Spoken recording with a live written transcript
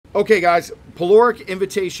Okay, guys, Peloric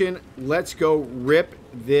Invitation. Let's go rip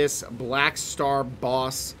this Black Star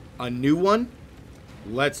boss a new one.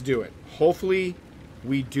 Let's do it. Hopefully,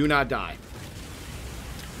 we do not die.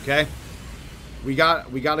 Okay, we got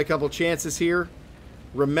a couple chances here.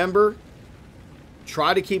 Remember,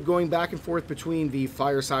 try to keep going back and forth between the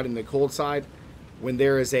fire side and the cold side. When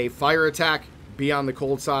there is a fire attack, be on the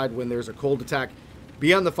cold side. When there's a cold attack,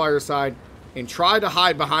 be on the fire side. And try to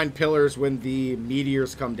hide behind pillars when the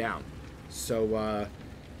meteors come down. So,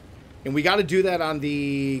 and we got to do that on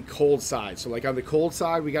the cold side. So, like on the cold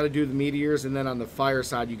side, we got to do the meteors. And then on the fire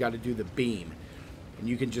side, you got to do the beam. And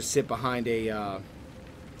you can just sit behind a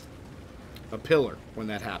pillar when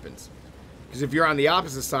that happens. Because if you're on the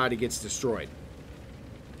opposite side, it gets destroyed.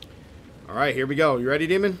 All right, here we go. You ready,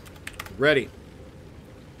 Demon? Ready.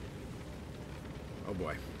 Oh,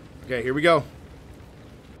 boy. Okay, here we go.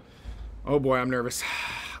 Oh boy, I'm nervous.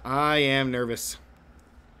 I am nervous.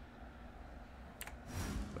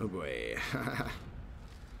 Oh boy.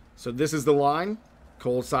 So this is the line.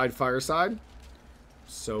 Cold side, fire side.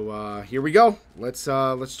 So here we go. Let's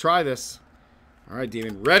try this. All right,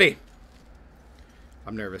 Demon. Ready.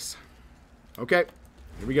 I'm nervous. Okay.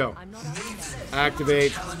 Here we go.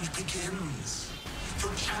 Activate.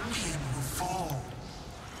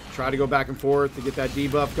 Try to go back and forth to get that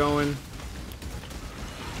debuff going.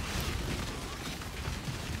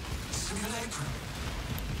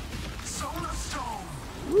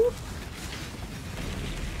 Whoop.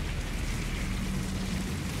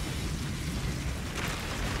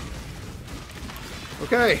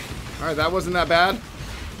 Okay. All right, that wasn't that bad.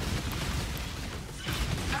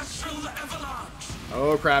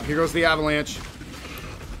 Oh crap, here goes the avalanche.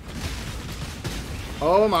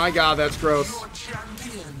 Oh my god, that's gross.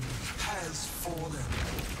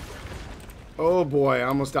 Oh boy, I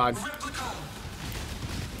almost died.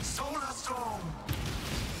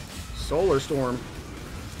 Solar Storm.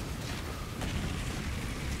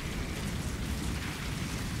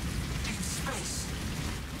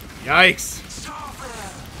 Yikes.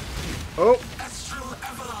 Oh.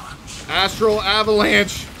 Astral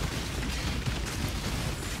Avalanche.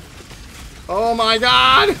 Oh my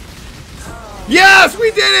god. Yes,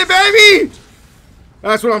 we did it, baby.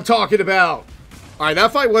 That's what I'm talking about. All right,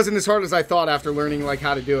 that fight wasn't as hard as I thought after learning like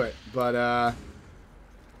how to do it. But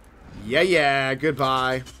yeah,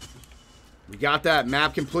 goodbye. We got that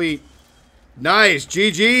map complete. Nice.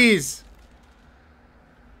 GG's.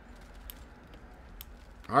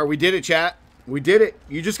 All right, we did it, chat. We did it.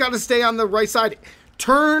 You just got to stay on the right side.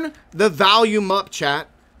 Turn the volume up, chat,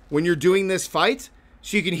 when you're doing this fight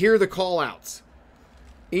so you can hear the call-outs.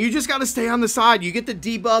 And you just got to stay on the side. You get the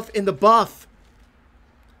debuff and the buff.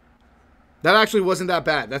 That actually wasn't that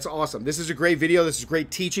bad. That's awesome. This is a great video. This is a great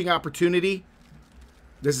teaching opportunity.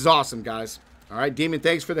 This is awesome, guys. All right, Demon,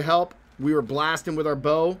 thanks for the help. We were blasting with our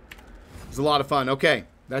bow. It was a lot of fun. Okay,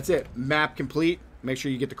 that's it. Map complete. Make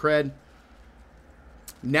sure you get the cred.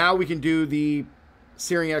 Now we can do the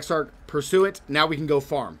Searing Exarch Pursuit. Now we can go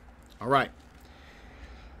farm. All right.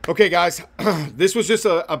 Okay, guys. This was just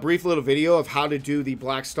a brief little video of how to do the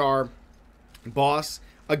Black Star boss.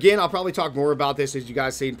 Again, I'll probably talk more about this, as you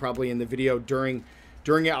guys seen probably in the video during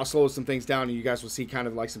it. I'll slow some things down and you guys will see kind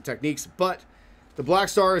of like some techniques. But the Black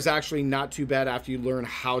Star is actually not too bad after you learn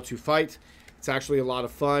how to fight. It's actually a lot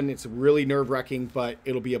of fun. It's really nerve-wracking, but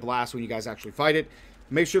it'll be a blast when you guys actually fight it.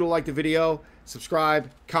 Make sure to like the video,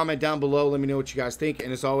 subscribe, comment down below. Let me know what you guys think.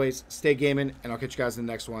 And as always, stay gaming, and I'll catch you guys in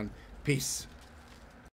the next one. Peace.